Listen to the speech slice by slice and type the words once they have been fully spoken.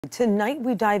Tonight,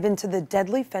 we dive into the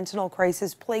deadly fentanyl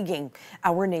crisis plaguing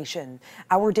our nation.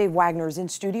 Our Dave Wagner's in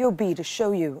Studio B to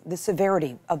show you the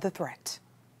severity of the threat.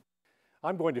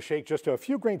 I'm going to shake just a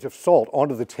few grains of salt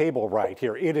onto the table right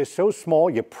here. It is so small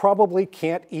you probably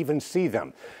can't even see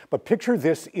them. But picture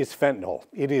this is fentanyl.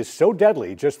 It is so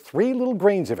deadly, just 3 little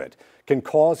grains of it can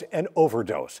cause an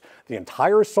overdose. The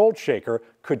entire salt shaker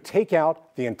could take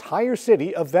out the entire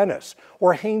city of Venice,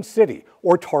 or Haines City,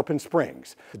 or Tarpon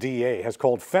Springs. The DEA has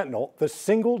called fentanyl the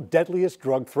single deadliest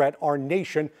drug threat our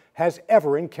nation has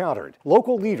ever encountered.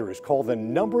 Local leaders call the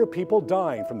number of people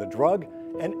dying from the drug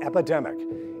an epidemic.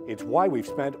 It's why we've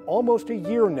spent almost a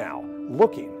year now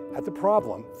looking at the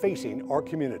problem facing our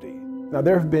community. Now,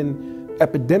 there have been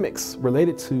epidemics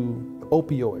related to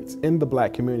opioids in the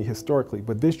Black community historically,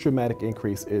 but this dramatic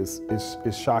increase is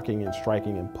shocking and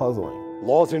striking and puzzling.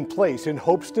 Laws in place in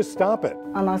hopes to stop it.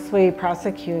 Unless we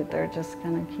prosecute, they're just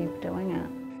going to keep doing it.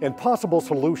 And possible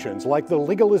solutions like the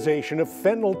legalization of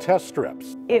fentanyl test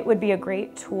strips. It would be a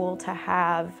great tool to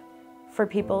have for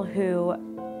people who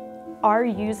are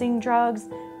using drugs,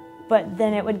 but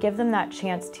then it would give them that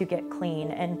chance to get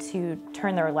clean and to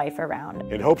turn their life around.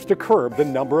 In hopes to curb the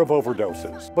number of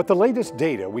overdoses. But the latest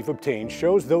data we've obtained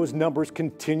shows those numbers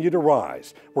continue to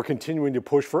rise. We're continuing to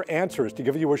push for answers to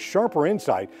give you a sharper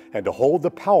insight and to hold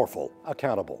the powerful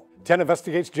accountable. 10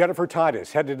 Investigates' Jennifer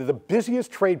Titus headed to the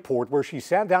busiest trade port where she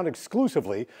sat down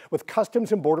exclusively with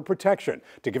Customs and Border Protection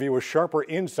to give you a sharper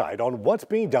insight on what's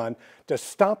being done to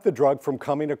stop the drug from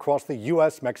coming across the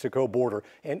U.S. Mexico border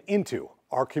and into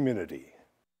our community.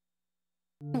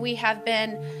 We have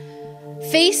been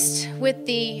faced with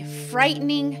the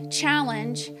frightening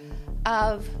challenge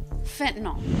of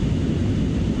fentanyl.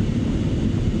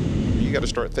 You got to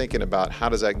start thinking about how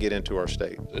does that get into our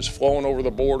state. It's flowing over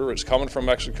the border, it's coming from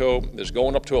Mexico, it's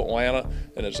going up to Atlanta,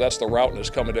 and that's the route, and it's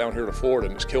coming down here to Florida,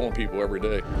 and it's killing people every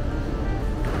day.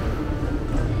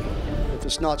 If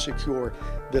it's not secure,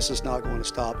 this is not going to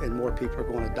stop, and more people are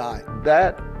going to die.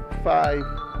 That 5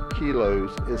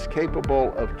 kilos is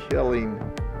capable of killing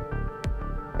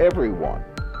everyone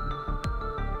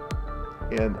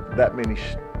in that many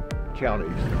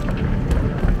counties.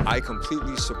 I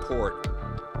completely support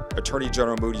Attorney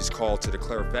General Moody's call to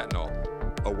declare fentanyl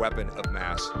a weapon of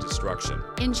mass destruction.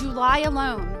 In July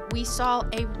alone, we saw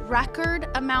a record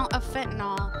amount of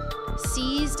fentanyl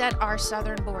seized at our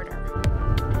southern border.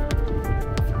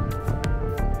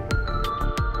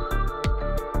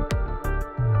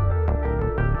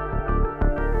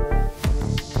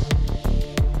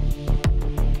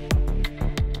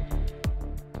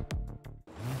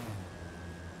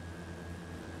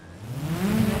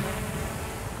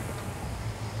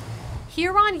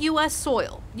 Here on U.S.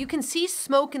 soil, you can see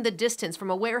smoke in the distance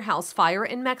from a warehouse fire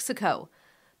in Mexico.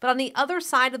 But on the other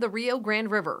side of the Rio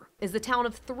Grande River is the town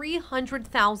of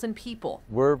 300,000 people.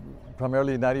 We're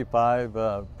primarily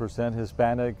 95%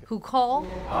 Hispanic. Who call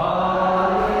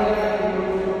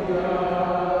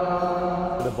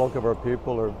the bulk of our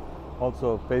people are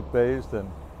also faith-based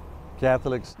and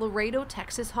Catholics. Laredo,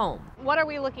 Texas home. What are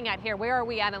we looking at here? Where are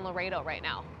we at in Laredo right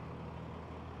now?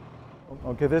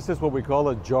 Okay, this is what we call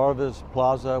a Jarvis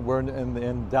Plaza. We're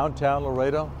in downtown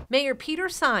Laredo. Mayor Pete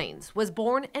Saenz was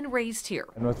born and raised here.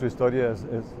 Nuestra historia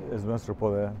es nuestro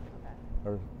poder.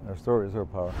 Our story is our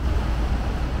power.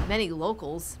 Many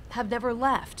locals have never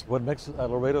left. What makes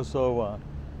Laredo so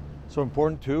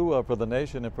important too for the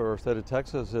nation and for our state of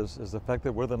Texas is the fact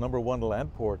that we're the #1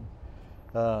 land port.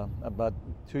 About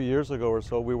 2 years ago or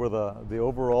so, we were the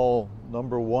overall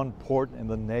 #1 port in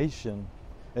the nation.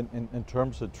 In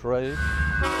terms of trade.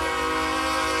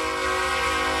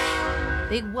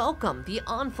 They welcome the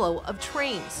onflow of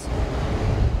trains,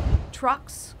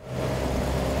 trucks,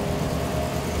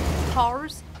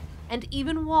 cars, and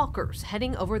even walkers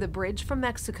heading over the bridge from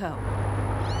Mexico.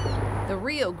 The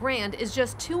Rio Grande is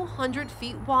just 200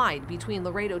 feet wide between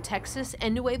Laredo, Texas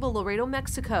and Nuevo Laredo,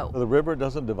 Mexico. The river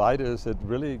doesn't divide us, it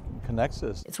really connects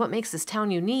us. It's what makes this town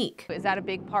unique. Is that a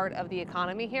big part of the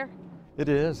economy here? It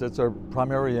is. It's our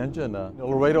primary engine.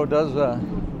 Laredo does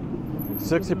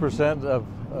 60% of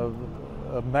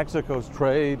Mexico's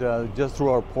trade just through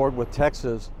our port with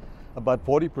Texas, about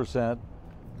 40%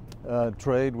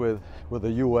 trade with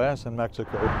the U.S. and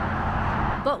Mexico.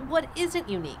 But what isn't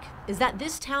unique is that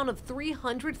this town of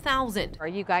 300,000. Are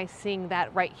you guys seeing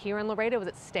that right here in Laredo? Is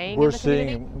it staying in the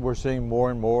community? We're seeing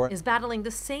more and more. Is battling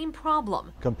the same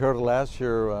problem. Compared to last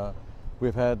year,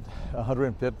 We've had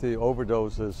 150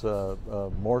 overdoses,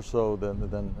 more so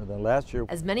than last year.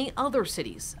 As many other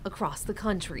cities across the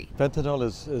country. Fentanyl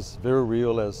is very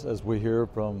real, as we hear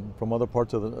from other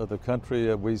parts of the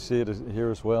country. We see it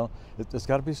here as well. It's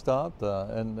got to be stopped,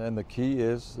 and the key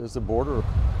is the border.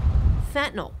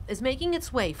 Fentanyl is making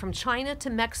its way from China to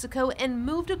Mexico and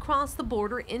moved across the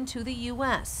border into the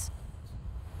U.S.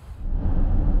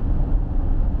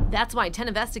 That's why 10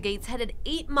 Investigates headed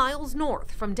 8 miles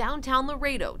north from downtown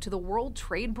Laredo to the World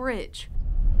Trade Bridge.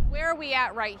 Where are we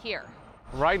at right here?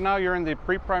 Right now you're in the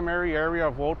pre-primary area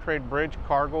of World Trade Bridge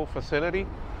cargo facility.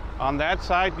 On that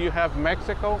side you have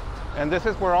Mexico, and this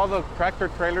is where all the tractor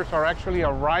trailers are actually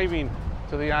arriving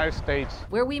to the United States.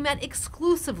 Where we met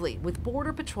exclusively with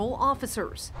Border Patrol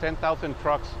officers. 10,000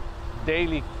 trucks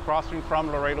daily crossing from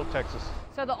Laredo, Texas.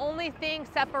 So the only thing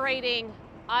separating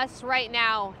us right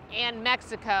now and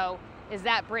Mexico is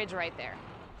that bridge right there.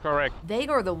 Correct. They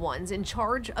are the ones in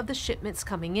charge of the shipments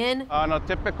coming in. On a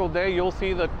typical day, you'll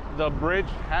see the bridge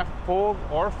half full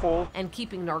or full. And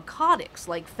keeping narcotics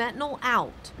like fentanyl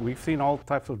out. We've seen all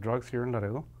types of drugs here in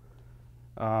Laredo.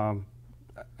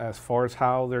 As far as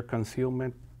how their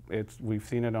concealment, we've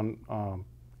seen it on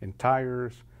in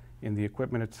tires, in the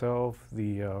equipment itself,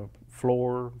 the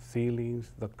floor,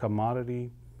 ceilings, the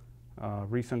commodity.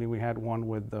 Recently we had one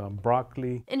with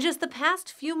broccoli. In just the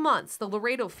past few months, the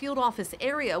Laredo field office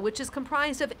area, which is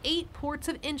comprised of 8 ports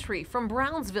of entry from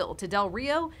Brownsville to Del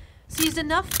Rio, seized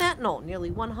enough fentanyl, nearly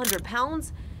 100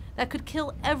 pounds, that could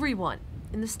kill everyone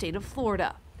in the state of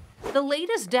Florida. The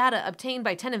latest data obtained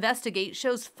by 10 Investigates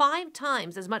shows 5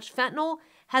 times as much fentanyl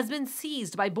has been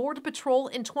seized by Border Patrol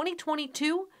in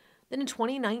 2022 than in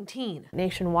 2019.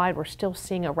 Nationwide, we're still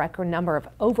seeing a record number of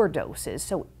overdoses.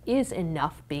 So is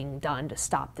enough being done to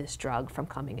stop this drug from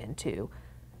coming into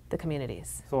the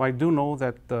communities? So I do know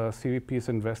that the CBP is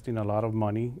investing a lot of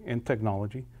money in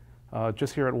technology.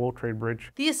 Just here at World Trade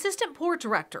Bridge. The assistant port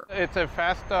director. It's a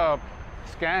fast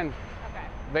scan. Okay.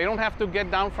 They don't have to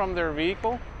get down from their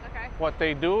vehicle. Okay. What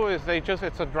they do is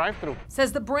it's a drive-through.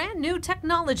 Says the brand new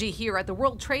technology here at the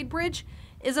World Trade Bridge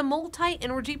is a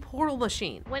multi-energy portal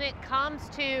machine. When it comes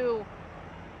to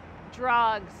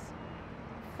drugs,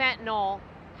 fentanyl,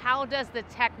 how does the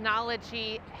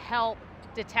technology help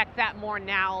detect that more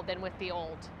now than with the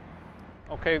old?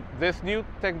 Okay, this new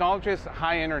technology is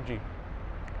high energy.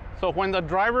 So when the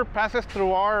driver passes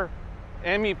through our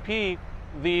MEP,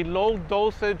 the low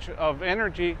dosage of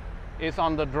energy is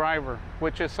on the driver,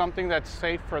 which is something that's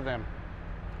safe for them.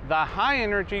 The high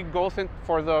energy goes in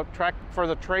for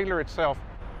the trailer itself.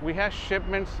 We have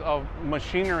shipments of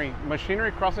machinery.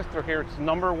 Machinery crosses through here. It's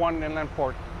 #1 inland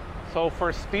port. So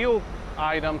for steel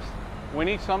items, we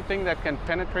need something that can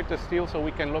penetrate the steel so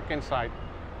we can look inside.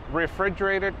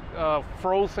 Refrigerated,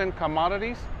 frozen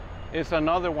commodities is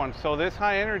another one. So this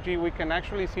high energy, we can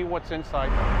actually see what's inside.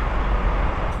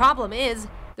 The problem is,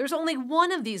 there's only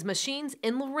one of these machines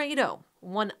in Laredo.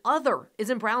 One other is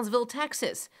in Brownsville,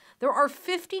 Texas. There are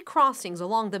 50 crossings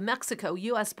along the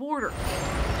Mexico-U.S. border.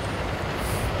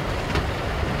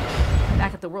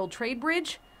 Back at the World Trade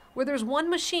Bridge, where there's one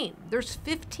machine, there's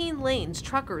 15 lanes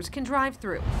truckers can drive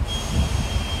through.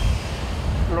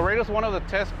 Laredo's one of the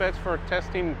test beds for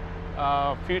testing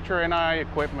future NI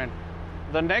equipment.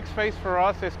 The next phase for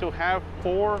us is to have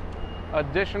 4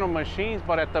 additional machines,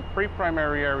 but at the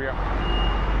pre-primary area.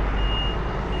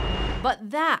 But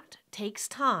that takes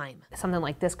time. Something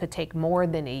like this could take more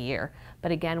than a year.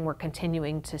 But again, we're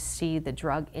continuing to see the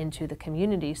drug into the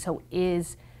community. So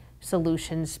is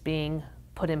solutions being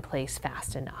put in place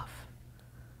fast enough?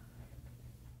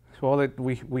 So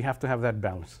we have to have that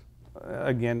balance.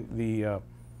 Again,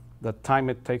 the time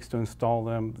it takes to install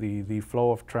them, the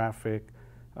flow of traffic,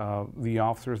 the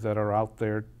officers that are out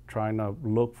there trying to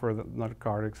look for the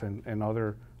narcotics and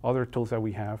other tools that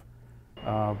we have.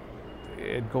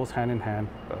 It goes hand in hand.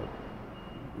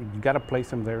 You got to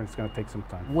place them there, and it's going to take some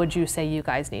time. Would you say you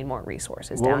guys need more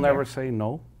resources We'll down never here? say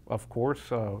no. Of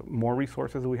course, more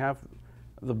resources we have,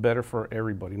 the better for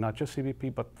everybody, not just CBP,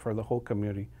 but for the whole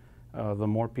community. The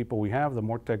more people we have, the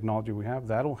more technology we have,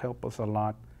 that'll help us a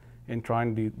lot in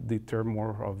trying to deter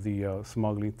more of the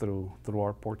smuggling through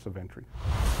our ports of entry.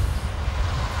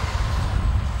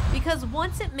 Because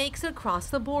once it makes it across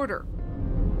the border,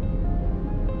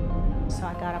 so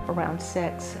I got up around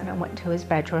 6 and I went to his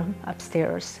bedroom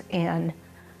upstairs and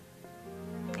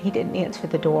he didn't answer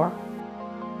the door.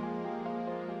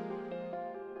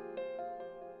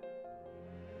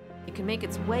 it can make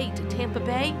its way to Tampa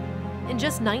Bay in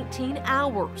just 19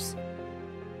 hours.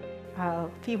 A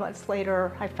few months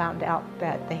later, I found out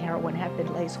that the heroin had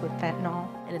been laced with fentanyl.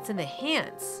 And it's in the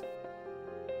hands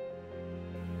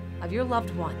of your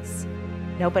loved ones.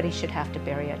 Nobody should have to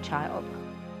bury a child.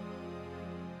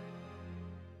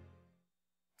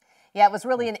 Yeah, it was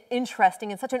really an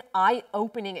interesting and such an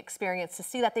eye-opening experience to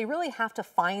see that they really have to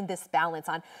find this balance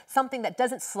on something that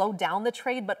doesn't slow down the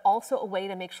trade, but also a way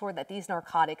to make sure that these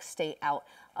narcotics stay out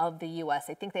of the U.S.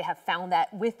 I think they have found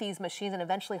that with these machines and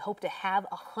eventually hope to have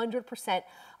 100%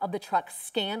 of the trucks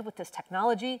scanned with this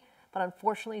technology. But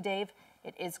unfortunately, Dave,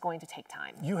 it is going to take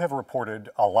time. You have reported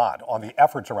a lot on the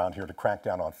efforts around here to crack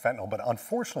down on fentanyl, but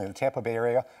unfortunately in the Tampa Bay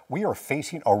area, we are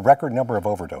facing a record number of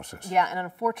overdoses. Yeah, and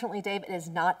unfortunately, Dave, it is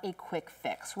not a quick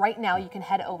fix. Right now, you can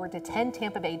head over to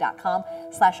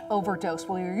 10tampabay.com/overdose,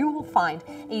 where you will find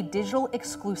a digital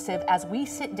exclusive as we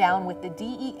sit down with the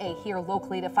DEA here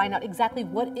locally to find out exactly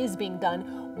what is being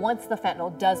done once the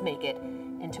fentanyl does make it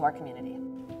into our community.